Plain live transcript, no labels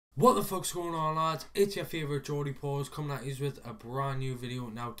What the fuck's going on, lads? It's your favourite Geordie Paws coming at you with a brand new video.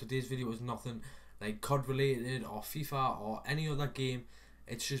 Now today's video is nothing like COD related or FIFA or any other game.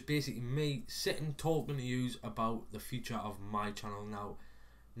 It's just basically me sitting talking to you about the future of my channel. Now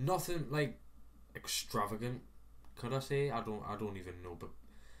nothing like extravagant, could I say? I don't even know, but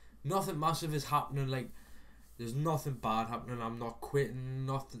nothing massive is happening. Like there's nothing bad happening. I'm not quitting,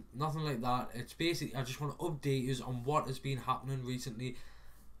 nothing like that. It's basically I just want to update you on what has been happening recently.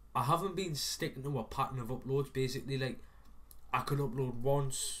 I haven't been sticking to a pattern of uploads. Basically, like I could upload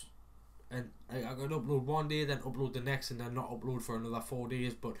once, and I could upload one day, then upload the next, and then not upload for another 4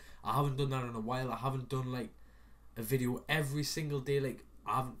 days. But I haven't done that in a while. I haven't done like a video every single day. Like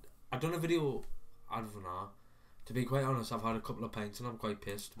I've done a video. I don't know. To be quite honest, I've had a couple of pints and I'm quite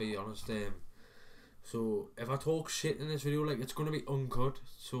pissed. To be honest, so if I talk shit in this video, like it's gonna be uncut.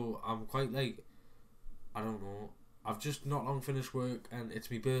 So I'm quite like, I don't know. I've just not long finished work and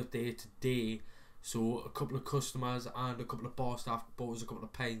it's my birthday today, so a couple of customers and a couple of bar staff bought us a couple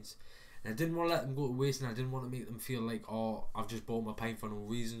of pints, and I didn't want to let them go to waste, and I didn't want to make them feel like, oh, I've just bought my pint for no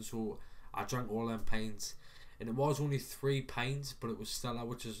reason. So I drank all them pints, and it was only 3 pints, but it was Stella,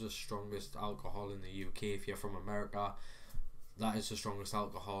 which is the strongest alcohol in the UK. If you're from America, that is the strongest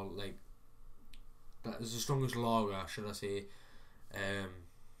alcohol, like that is the strongest lager, should I say.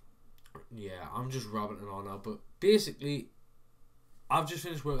 Yeah, I'm just rabbiting on now, but basically I've just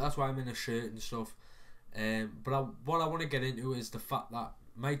finished work, that's why I'm in a shirt and stuff. But what I want to get into is the fact that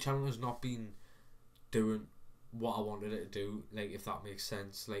my channel has not been doing what I wanted it to do, like, if that makes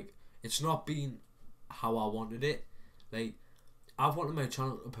sense. Like, it's not been how I wanted it. Like, I've wanted my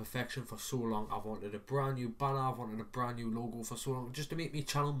channel to perfection for so long. I've wanted a brand new banner, I've wanted a brand new logo for so long, just to make my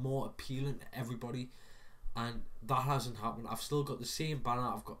channel more appealing to everybody, and that hasn't happened. I've still got the same banner.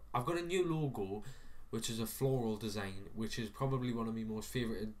 I've got a new logo, which is a floral design, which is probably one of my most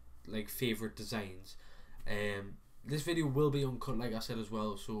favorite designs. This video will be uncut, like I said as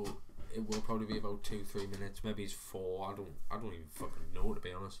well, so it will probably be about 2-3 minutes, maybe it's 4. I don't even fucking know, to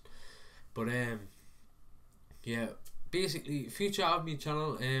be honest. But yeah, basically future of my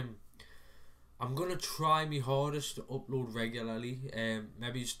channel, I'm gonna try my hardest to upload regularly.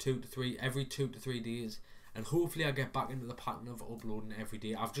 Maybe it's every 2 to 3 days, and hopefully I get back into the pattern of uploading every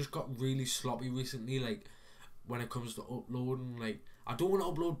day. I've just got really sloppy recently, like when it comes to uploading. Like, I don't want to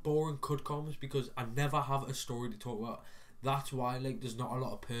upload boring cut comms because I never have a story to talk about. That's why, like, there's not a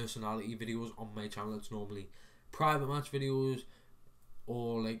lot of personality videos on my channel. It's normally private match videos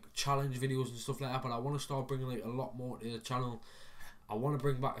or like challenge videos and stuff like that. But I want to start bringing like a lot more to the channel. I want to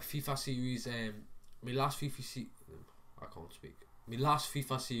bring back a FIFA series. My last FIFA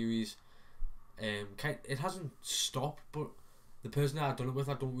series, it hasn't stopped, but the person that I've done it with,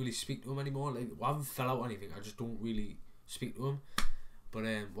 I don't really speak to him anymore. Like, I haven't fell out or anything, I just don't really speak to him. But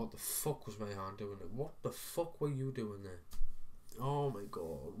what the fuck was my hand doing there? What the fuck were you doing there? Oh my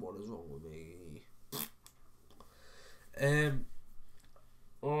god, what is wrong with me?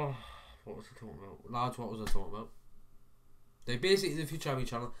 Oh, what was I talking about? Lads, what was I talking about? Like, basically the future of my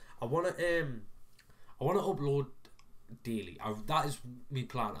channel, I wanna upload daily. That is my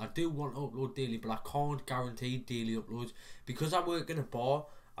plan. I do want to upload daily, but I can't guarantee daily uploads because I work in a bar.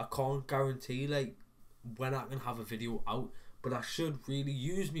 I can't guarantee like when I can have a video out, but I should really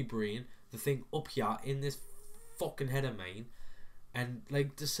use my brain to think up here in this fucking head of mine and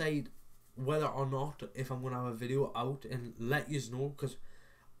like decide whether or not if I'm gonna have a video out and let yous know, because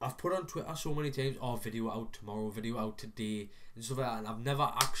I've put on Twitter so many times, oh, video out tomorrow, video out today, and stuff like that, and I've never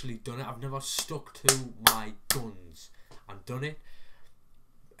actually done it. I've never stuck to my guns and done it.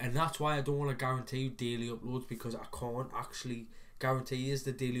 And that's why I don't want to guarantee you daily uploads, because I can't actually guarantee you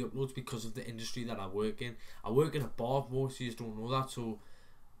the daily uploads because of the industry that I work in. I work in a bar, most of you don't know that, so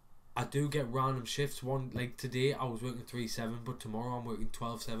I do get random shifts. One, like today, I was working 3/7, but tomorrow I'm working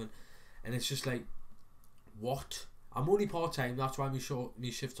 12/7, and it's just like, what? I'm only part-time, that's why my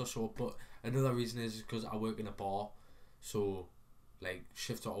shifts are short, but another reason is because I work in a bar, so like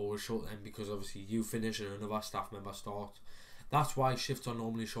shifts are always short then, because obviously you finish and another staff member starts. That's why shifts are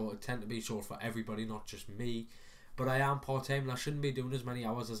normally short. It tend to be short for everybody, not just me. But I am part-time and I shouldn't be doing as many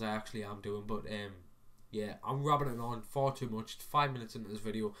hours as I actually am doing. But yeah, I'm rabbiting on far too much. It's 5 minutes into this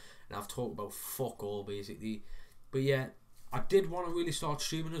video and I've talked about fuck all basically. But yeah, I did want to really start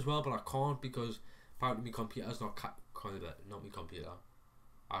streaming as well, but I can't because apparently my computer's not my computer.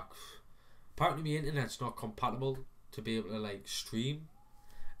 Apparently my internet's not compatible to be able to like stream.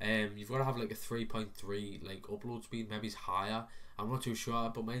 You've got to have like a 3.3 like upload speed, maybe it's higher. I'm not too sure,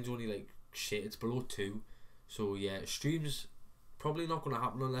 but mine's only like shit. It's below 2. So yeah, streams probably not gonna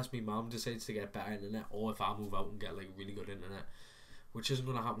happen unless my mum decides to get better internet, or if I move out and get like really good internet. which isn't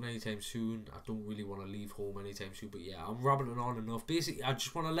going to happen anytime soon. I don't really want to leave home anytime soon, but yeah, I'm rambling on enough. Basically, I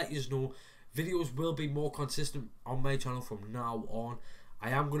just want to let you know, videos will be more consistent on my channel from now on. I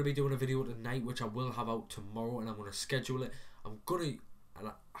am going to be doing a video tonight, which I will have out tomorrow, and I'm going to schedule it. I'm going to,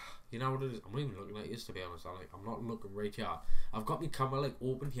 and you know what it is, I'm not even looking at this, to be honest. I'm not looking right here. I've got my camera like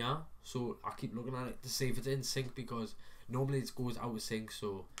open here, so I keep looking at it to see if it's in sync, because normally it goes out of sync,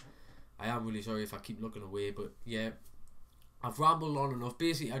 so I am really sorry if I keep looking away. But yeah, I've rambled on enough.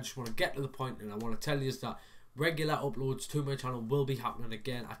 Basically, I just want to get to the point, and I want to tell you that regular uploads to my channel will be happening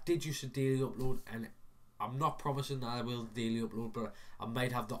again. I did used to daily upload, and I'm not promising that I will daily upload, but I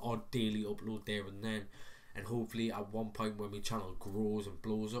might have the odd daily upload there and then. And hopefully at one point when my channel grows and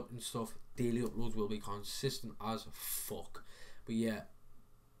blows up and stuff, daily uploads will be consistent as fuck. But yeah,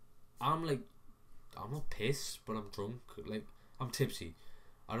 I'm not pissed, but I'm drunk. Like, I'm tipsy.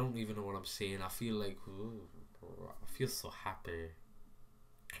 I don't even know what I'm saying. I feel like, ooh, I feel so happy.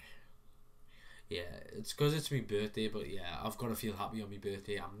 Yeah, it's because it's my birthday, but yeah, I've got to feel happy on my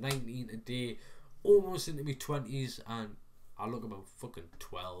birthday. I'm 19 today, almost into my 20s, and I look about fucking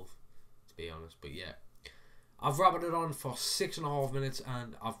 12, to be honest. But yeah, I've wrapped it on for 6.5 minutes,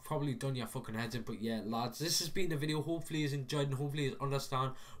 and I've probably done your fucking heads in. But yeah, lads, this has been the video. Hopefully you've enjoyed, and hopefully you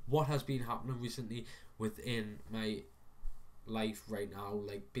understand what has been happening recently within my life right now.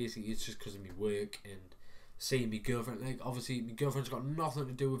 Like, basically it's just because of my work and seeing my girlfriend. Like, obviously my girlfriend's got nothing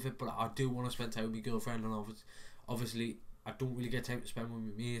to do with it, but I do want to spend time with my girlfriend, and obviously I don't really get time to spend with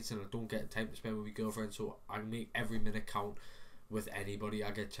my mates, and I don't get time to spend with my girlfriend, so I make every minute count with anybody I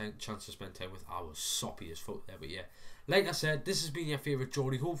get chance to spend time with. I was soppy as fuck there. But yeah, like I said, this has been your favourite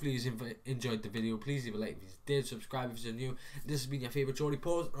Geordie. Hopefully you've enjoyed the video. Please leave a like if you did, subscribe if you're new. This has been your favourite Geordie.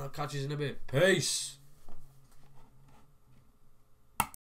 Pause, and I'll catch you in a bit. Peace.